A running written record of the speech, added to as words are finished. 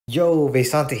Yo,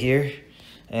 Vesanta here,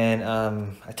 and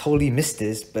I totally missed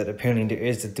this, but apparently there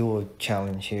is a duel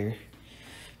challenge here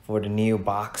for the Neo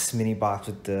box, mini box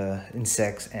with the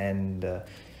insects and the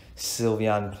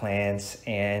Sylveon plants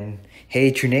and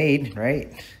hey, Trinade,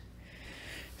 right?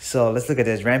 So let's look at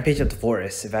this. Rampage of the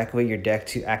Forest. Evacuate your deck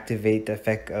to activate the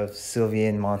effect of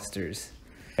Sylveon monsters.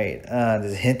 Right,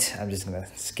 there's a hint. I'm just gonna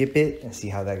skip it and see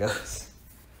how that goes.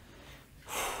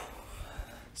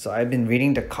 So I've been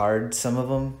reading the cards, some of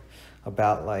them,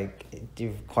 about like you're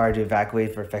required to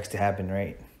evacuate for effects to happen,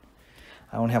 right?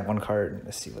 I only have one card.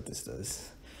 Let's see what this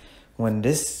does. When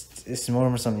this is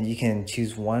normal or something, you can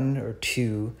choose one or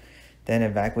two, then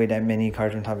evacuate that many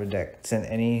cards from top of the deck. Send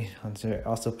any,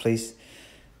 also place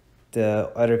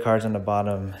the other cards on the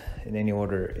bottom in any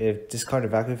order. If this card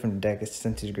evacuated from the deck is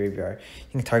sent to the graveyard,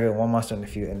 you can target one monster on the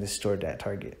field and destroy that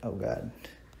target. Oh god.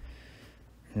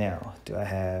 Now, do I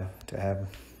have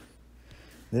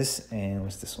this, and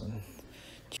what's this one?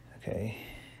 Okay,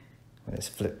 when it's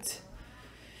flipped.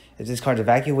 If this card's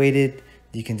evacuated,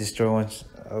 you can destroy one.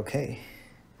 Okay.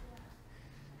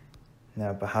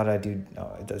 Now, but how do I do?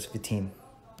 Oh, it does 15.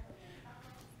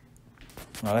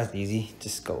 Oh, that's easy.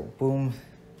 Just go boom.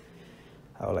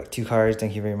 I would like 2 cards.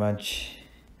 Thank you very much.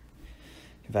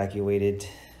 Evacuated.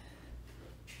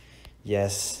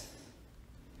 Yes.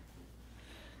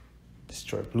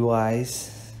 Destroy Blue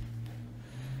Eyes.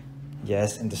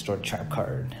 Yes, and destroy trap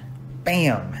card.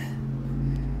 Bam!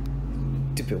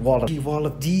 Stupid wall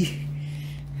of D.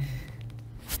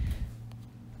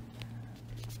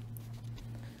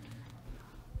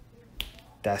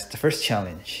 That's the first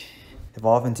challenge.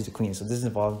 Evolve into the queen. So this is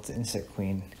evolved to insect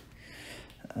queen.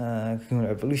 Queen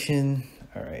evolution.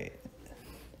 Alright.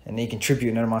 And then you can tribute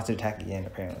another monster attack again,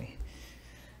 apparently.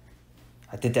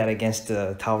 I did that against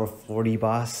the Tower 40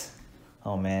 boss.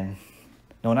 Oh man.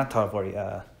 No, not Tower 40.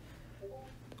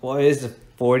 Well, it is a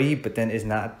 40, but then it's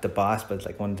not the boss, but it's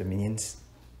like one of the minions.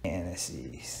 And let's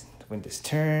see. When this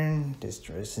turn, this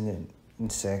resonant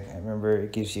insect. I remember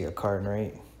it gives you a card,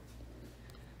 right?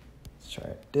 Let's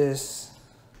try this.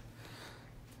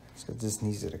 So this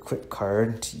needs an equip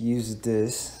card to use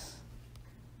this.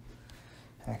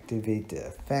 Activate the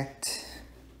effect.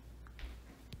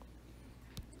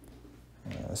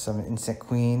 Summon insect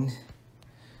queen.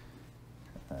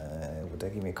 Would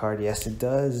that give me a card? Yes, it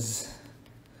does.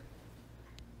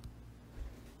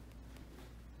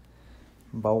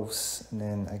 Boss, and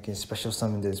then I can special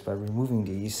summon this by removing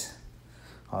these.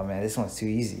 Oh man, this one's too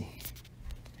easy.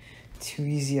 Too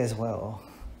easy as well.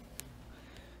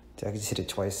 I can just hit it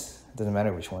twice. It doesn't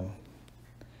matter which one.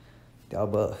 The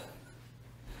above.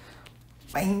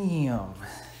 Bam!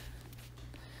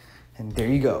 And there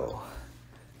you go.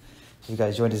 If you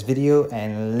guys enjoyed this video,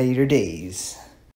 and later days.